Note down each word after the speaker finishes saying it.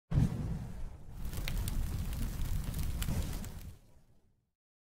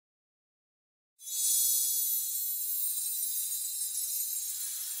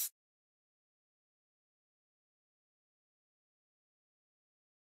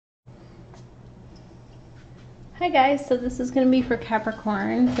Hi guys, so this is going to be for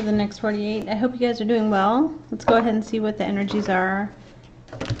Capricorn for the next 48. I hope you guys are doing well. Let's go ahead and see what the energies are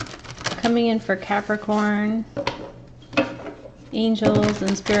coming in for Capricorn, angels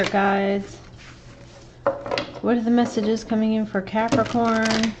and spirit guides. What are the messages coming in for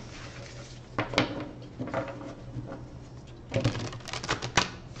Capricorn?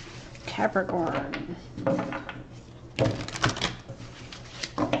 Capricorn.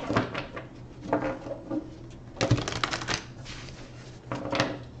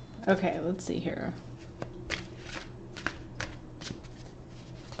 Okay, let's see here.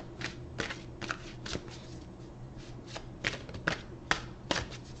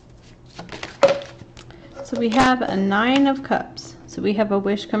 So we have a 9 of Cups. So we have a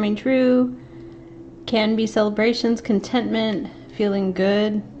wish coming true. Can be celebrations, contentment, feeling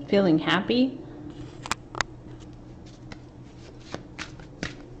good, feeling happy.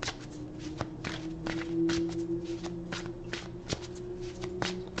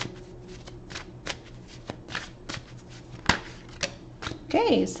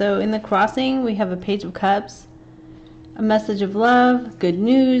 Okay, so in the crossing we have a Page of Cups, a message of love, good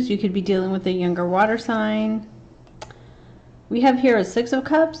news. You could be dealing with a younger water sign. We have here a 6 of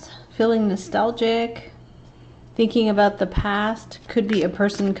Cups, feeling nostalgic, thinking about the past. Could be a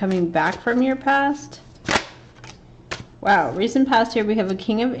person coming back from your past. Wow, recent past here we have a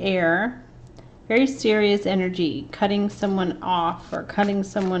King of Air, very serious energy, cutting someone off or cutting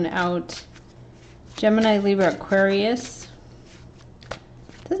someone out. Gemini, Libra, Aquarius.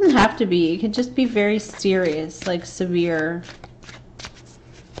 Doesn't have to be. It could just be very serious, like severe,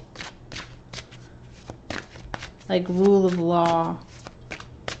 like rule of law.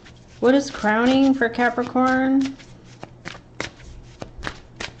 What is crowning for Capricorn?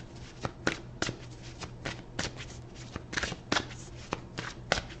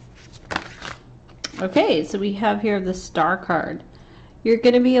 Okay, so we have here the Star card. You're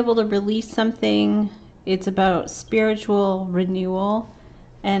going to be able to release something. It's about spiritual renewal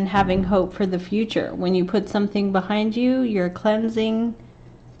and having hope for the future. When you put something behind you, you're cleansing.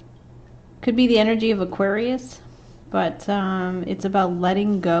 Could be the energy of Aquarius, but it's about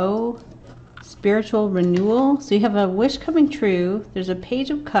letting go, spiritual renewal. So you have a wish coming true. There's a Page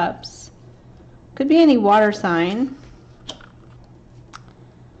of Cups. Could be any water sign.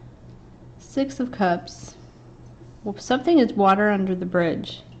 6 of Cups. Well, something is water under the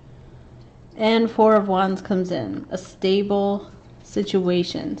bridge. And 4 of Wands comes in. A stable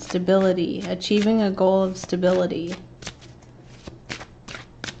situation, stability, achieving a goal of stability.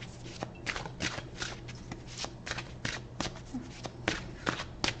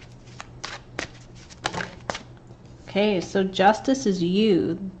 Okay, so justice is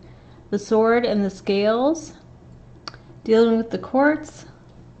you. The Sword and the Scales, dealing with the courts.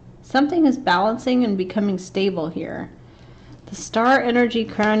 Something is balancing and becoming stable here. The Star energy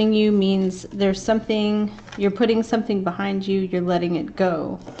crowning you means there's something, you're putting something behind you, you're letting it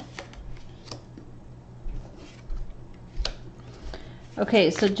go. Okay,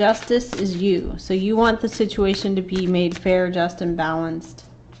 so justice is you. So you want the situation to be made fair, just, and balanced.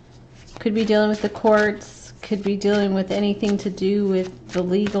 Could be dealing with the courts, could be dealing with anything to do with the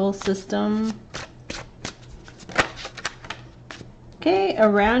legal system. Okay,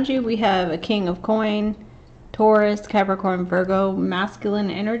 around you we have a King of Coin, Taurus, Capricorn, Virgo,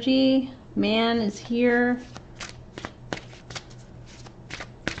 masculine energy. Man is here.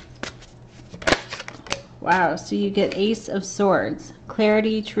 Wow, so you get Ace of Swords.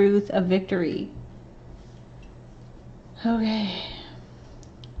 Clarity, truth, a victory. Okay.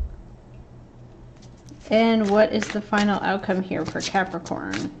 And what is the final outcome here for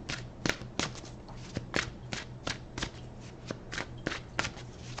Capricorn?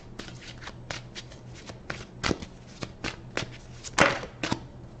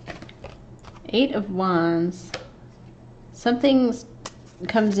 Eight of Wands. Something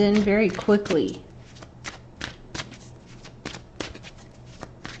comes in very quickly.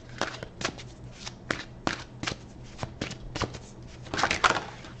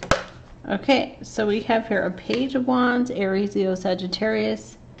 Okay, so we have here a Page of Wands, Aries, Leo,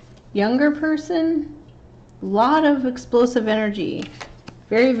 Sagittarius. Younger person, lot of explosive energy.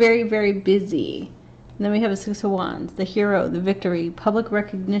 Very, very, very busy. And then we have a 6 of Wands, the hero, the victory, public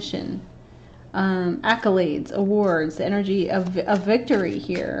recognition. Accolades, awards, the energy of victory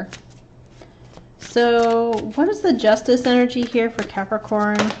here. So what is the justice energy here for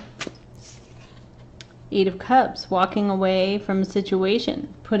Capricorn? 8 of Cups, walking away from a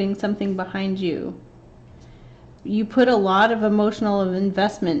situation, putting something behind you. You put a lot of emotional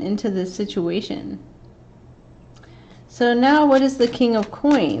investment into this situation. So now what is the King of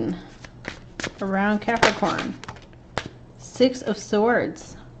Coin around Capricorn? Six of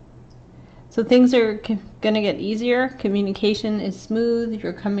Swords. So things are going to get easier. Communication is smooth.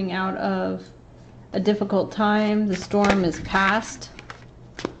 You're coming out of a difficult time. The storm is past.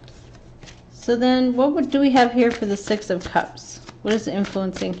 So then do we have here for the Six of Cups? What is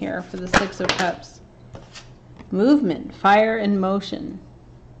influencing here for the Six of Cups? Movement, fire, and motion.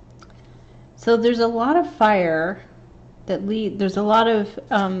 So there's a lot of fire that there's a lot of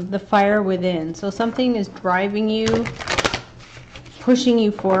the fire within. So something is driving you, pushing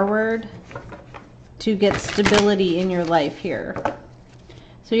you forward to get stability in your life here.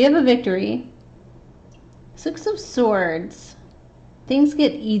 So you have a victory. Six of Swords. Things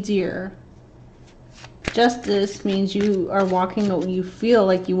get easier. Justice means you are you feel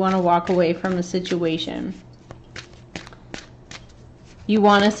like you want to walk away from a situation. You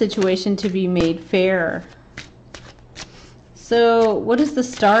want a situation to be made fair. So what is the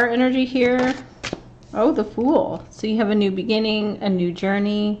star energy here? Oh, the Fool. So you have a new beginning, a new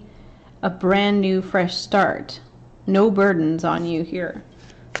journey, a brand new fresh start. No burdens on you here.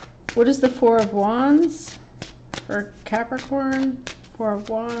 What is the Four of Wands for Capricorn? Four of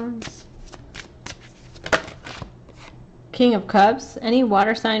Wands. King of Cups. Any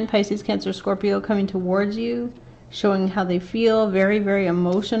water sign, Pisces, Cancer, Scorpio coming towards you, showing how they feel. Very, very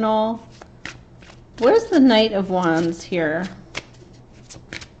emotional. What is the Knight of Wands here?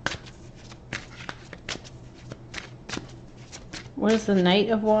 What is the Knight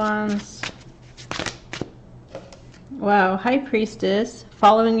of Wands? Wow, High Priestess,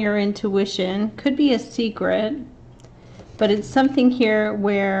 following your intuition. Could be a secret, but it's something here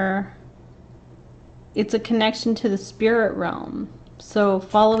where it's a connection to the spirit realm. So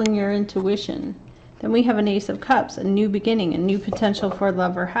following your intuition. Then we have an Ace of Cups, a new beginning, a new potential for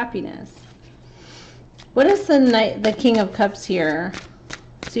love or happiness. What is the King of Cups here?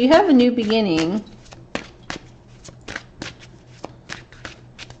 So you have a new beginning.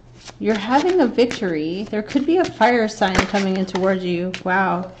 You're having a victory. There could be a fire sign coming in towards you.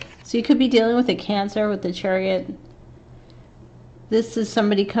 Wow. So you could be dealing with a Cancer with the Chariot. This is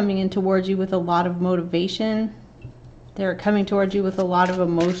somebody coming in towards you with a lot of motivation. They're coming towards you with a lot of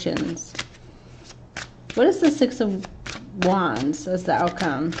emotions. What is the Six of Wands as the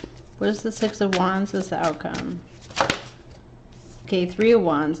outcome? What is the Six of Wands as the outcome? Okay, Three of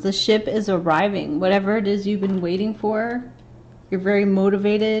Wands. The ship is arriving. Whatever it is you've been waiting for, you're very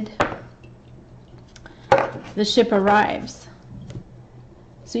motivated. The ship arrives.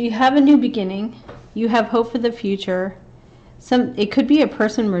 So you have a new beginning. You have hope for the future. It could be a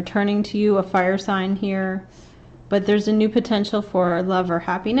person returning to you, a fire sign here, but there's a new potential for love or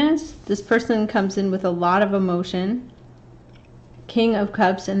happiness. This person comes in with a lot of emotion. King of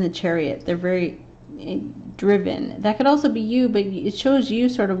Cups and the Chariot. They're very driven. That could also be you, but it shows you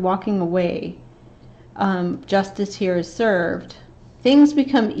sort of walking away. Justice here is served. Things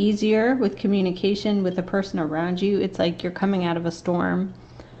become easier with communication with the person around you. It's like you're coming out of a storm.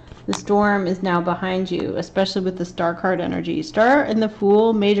 The storm is now behind you, especially with the Star card energy. Star and the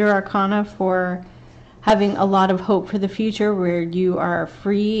Fool, major arcana for having a lot of hope for the future, where you are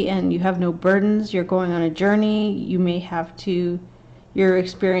free and you have no burdens. You're going on a journey. You may have to, you're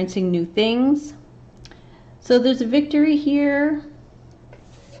experiencing new things. So there's a victory here.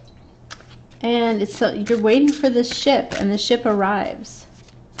 And it's you're waiting for this ship, and the ship arrives.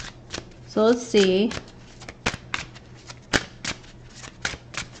 So let's see.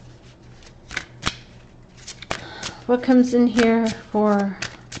 What comes in here for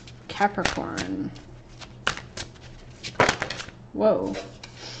Capricorn? Whoa.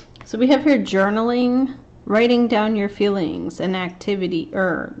 So we have here journaling, writing down your feelings and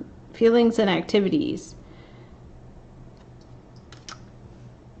feelings and activities.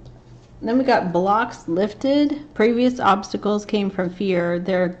 Then we got blocks lifted. Previous obstacles came from fear.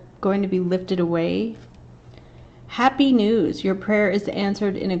 They're going to be lifted away. Happy news. Your prayer is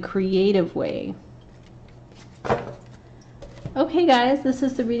answered in a creative way. Okay guys, this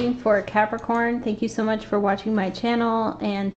is the reading for Capricorn. Thank you so much for watching my channel, and